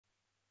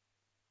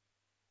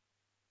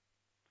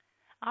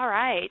All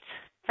right.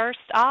 First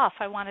off,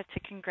 I wanted to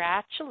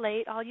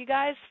congratulate all you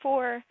guys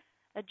for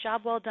a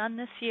job well done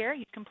this year.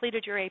 You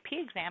completed your AP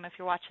exam if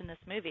you're watching this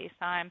movie,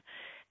 so I'm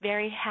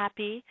very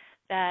happy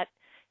that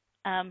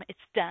it's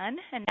done,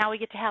 and now we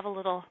get to have a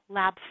little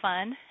lab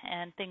fun,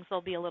 and things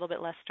will be a little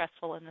bit less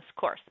stressful in this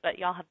course, but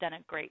y'all have done a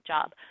great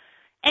job.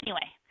 Anyway,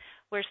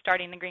 we're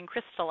starting the Green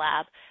Crystal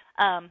Lab.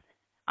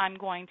 I'm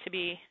going to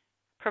be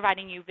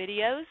providing you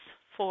videos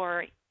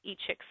for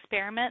each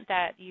experiment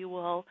that you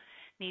will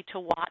need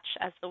to watch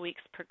as the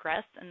weeks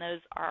progress, and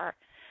those are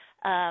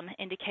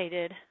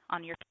indicated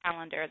on your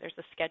calendar. There's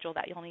a schedule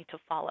that you'll need to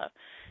follow.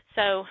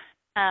 So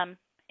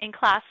in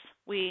class,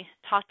 we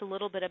talked a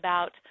little bit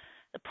about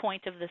the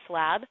point of this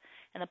lab,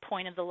 and the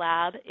point of the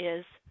lab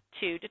is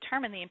to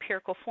determine the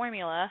empirical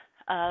formula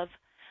of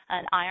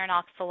an iron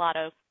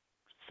oxalato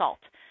salt.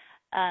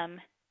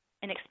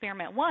 In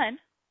experiment 1,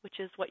 which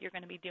is what you're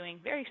going to be doing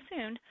very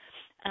soon,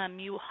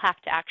 you will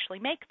have to actually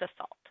make the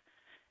salt.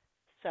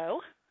 So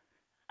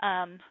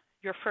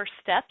your first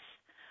steps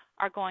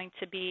are going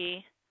to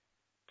be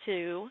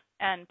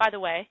and by the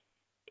way,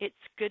 it's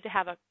good to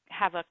have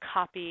a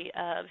copy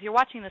of, if you're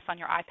watching this on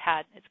your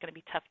iPad, it's going to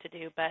be tough to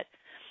do, but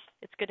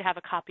it's good to have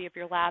a copy of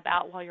your lab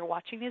out while you're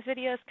watching these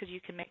videos because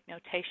you can make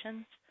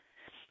notations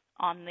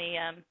on the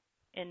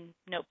in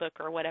Notebook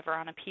or whatever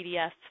on a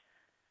PDF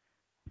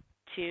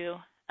to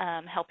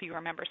help you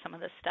remember some of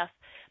this stuff.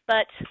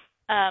 But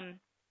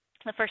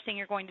the first thing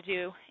you're going to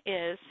do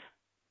is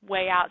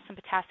weigh out some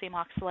potassium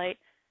oxalate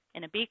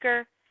in a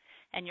beaker,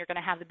 and you're going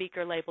to have the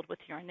beaker labeled with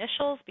your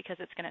initials because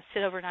it's going to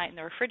sit overnight in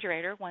the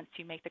refrigerator once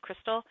you make the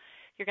crystal.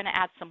 You're going to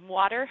add some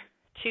water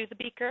to the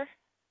beaker,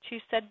 to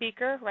said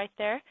beaker right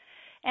there,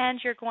 and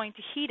you're going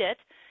to heat it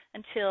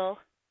until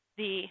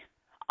the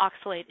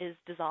oxalate is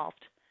dissolved.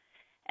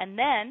 And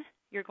then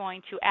you're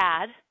going to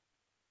add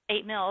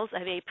 8 mils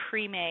of a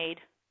pre-made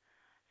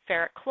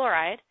ferric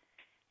chloride,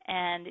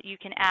 and you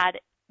can add,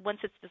 once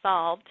it's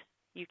dissolved,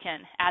 you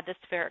can add this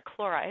ferric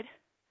chloride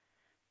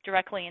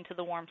directly into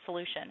the warm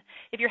solution.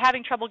 If you're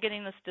having trouble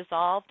getting this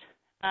dissolved,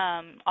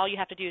 all you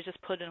have to do is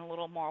just put in a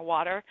little more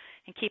water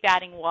and keep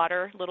adding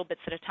water little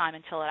bits at a time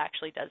until it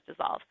actually does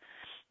dissolve.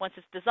 Once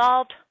it's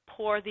dissolved,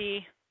 pour the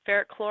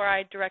ferric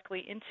chloride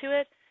directly into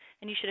it,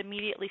 and you should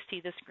immediately see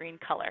this green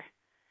color.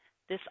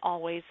 This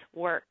always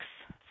works,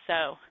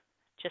 so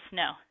just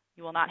know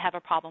you will not have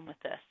a problem with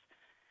this.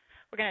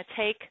 We're going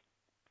to take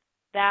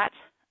that,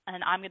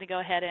 and I'm going to go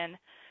ahead and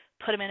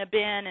put them in a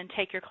bin and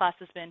take your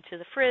class's bin to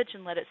the fridge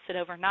and let it sit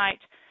overnight.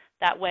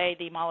 That way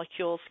the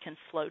molecules can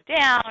slow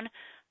down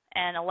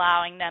and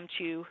allowing them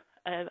to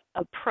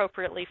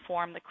appropriately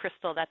form the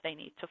crystal that they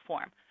need to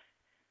form.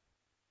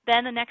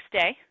 Then the next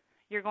day,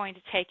 you're going to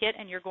take it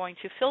and you're going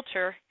to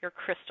filter your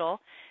crystal.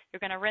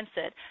 You're going to rinse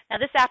it. Now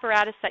this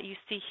apparatus that you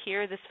see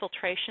here, this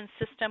filtration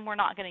system, we're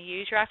not going to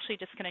use. You're actually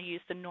just going to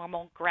use the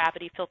normal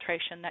gravity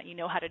filtration that you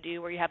know how to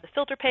do, where you have the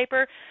filter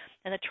paper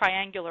and the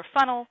triangular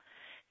funnel.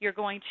 You're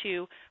going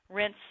to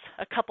rinse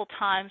a couple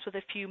times with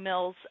a few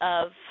mils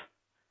of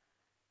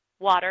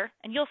water,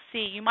 and you'll see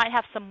you might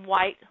have some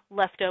white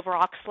leftover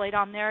oxalate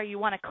on there. You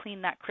want to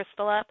clean that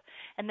crystal up,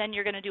 and then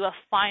you're going to do a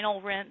final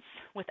rinse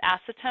with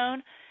acetone.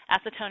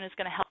 Acetone is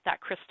going to help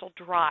that crystal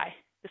dry.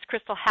 This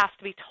crystal has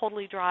to be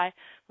totally dry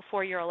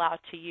before you're allowed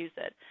to use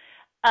it.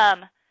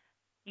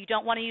 You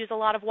don't want to use a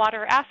lot of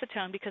water or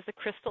acetone because the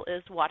crystal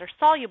is water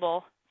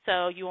soluble,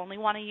 so you only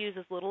want to use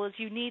as little as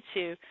you need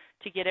to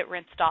get it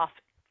rinsed off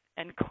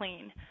and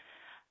clean.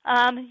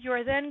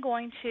 You're then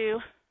going to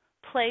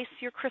place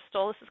your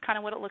crystal. This is kind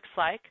of what it looks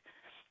like.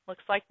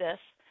 Looks like this.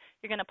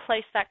 You're going to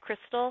place that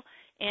crystal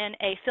in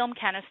a film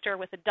canister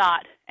with a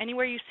dot.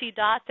 Anywhere you see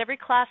dots, every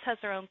class has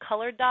their own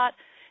colored dot,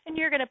 and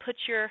you're going to put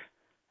your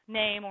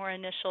name or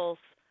initials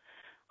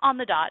on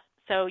the dot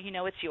so you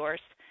know it's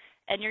yours.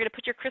 And you're going to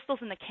put your crystals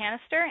in the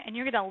canister, and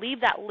you're going to leave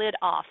that lid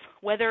off,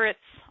 whether it's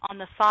on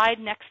the side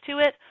next to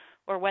it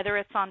or whether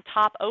it's on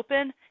top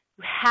open.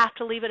 You have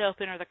to leave it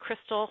open or the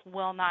crystal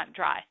will not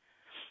dry.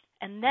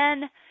 And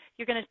then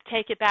you're going to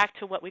take it back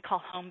to what we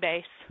call home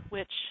base,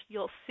 which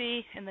you'll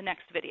see in the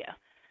next video.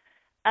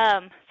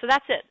 So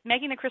that's it.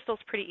 Making the crystal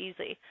is pretty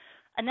easy.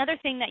 Another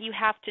thing that you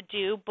have to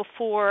do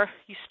before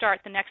you start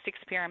the next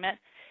experiment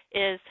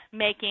is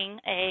making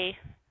a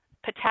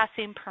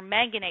potassium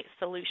permanganate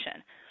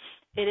solution.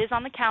 It is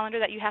on the calendar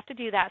that you have to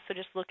do that, so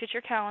just look at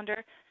your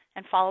calendar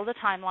and follow the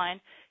timeline.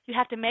 You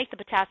have to make the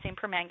potassium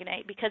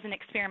permanganate because in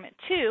experiment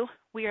 2,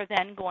 we are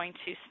then going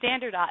to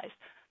standardize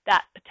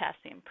that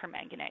potassium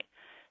permanganate.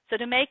 So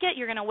to make it,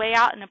 you're going to weigh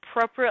out an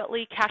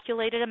appropriately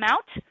calculated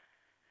amount.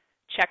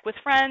 Check with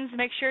friends,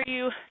 make sure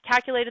you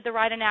calculated the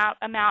right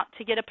amount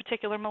to get a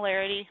particular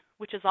molarity,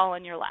 which is all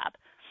in your lab.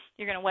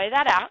 You're going to weigh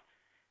that out,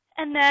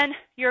 and then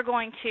you're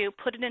going to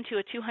put it into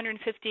a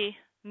 250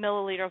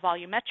 milliliter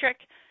volumetric.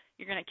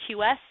 You're going to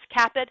QS,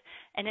 cap it,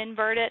 and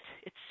invert it.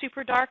 It's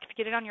super dark. If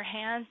you get it on your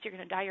hands, you're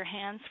going to dye your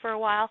hands for a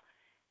while.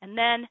 And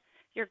then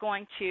you're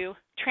going to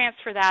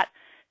transfer that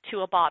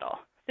to a bottle.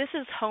 This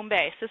is home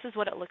base. This is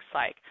what it looks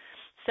like.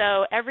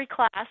 So every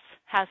class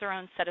has their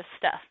own set of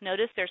stuff.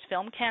 Notice there's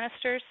film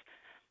canisters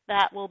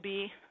that will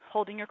be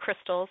holding your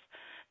crystals.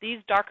 These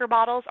darker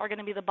bottles are going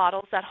to be the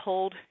bottles that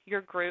hold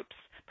your group's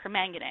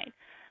permanganate.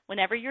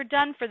 Whenever you're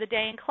done for the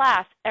day in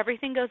class,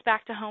 everything goes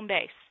back to home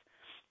base.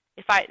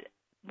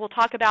 We'll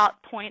talk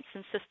about points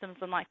and systems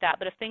and like that,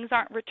 but if things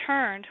aren't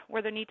returned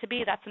where they need to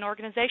be, that's an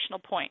organizational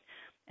point,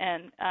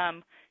 and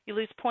you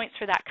lose points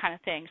for that kind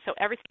of thing. So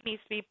everything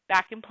needs to be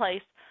back in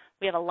place.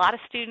 We have a lot of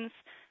students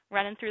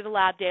running through the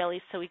lab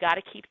daily, so we got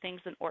to keep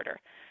things in order.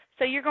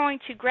 So you're going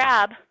to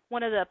grab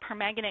one of the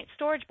permanganate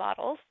storage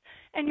bottles,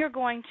 and you're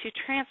going to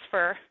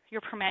transfer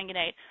your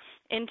permanganate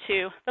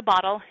into the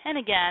bottle, and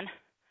again,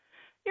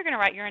 you're going to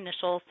write your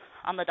initials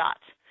on the dot,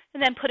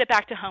 and then put it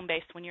back to home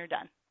base when you're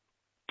done.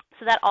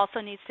 So that also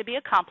needs to be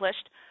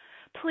accomplished.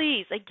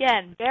 Please,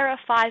 again,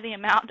 verify the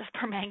amount of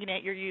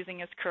permanganate you're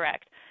using is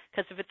correct,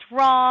 because if it's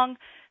wrong,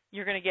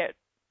 you're going to get,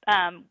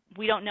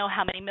 we don't know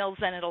how many mils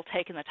then it'll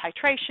take in the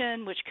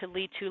titration, which could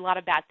lead to a lot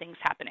of bad things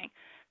happening.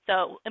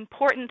 So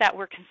important that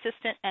we're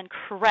consistent and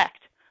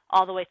correct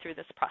all the way through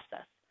this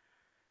process.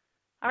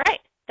 All right,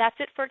 that's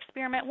it for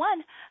Experiment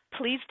 1.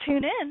 Please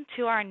tune in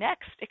to our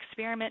next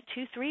Experiment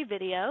 2-3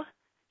 video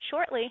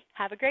shortly.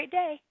 Have a great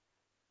day.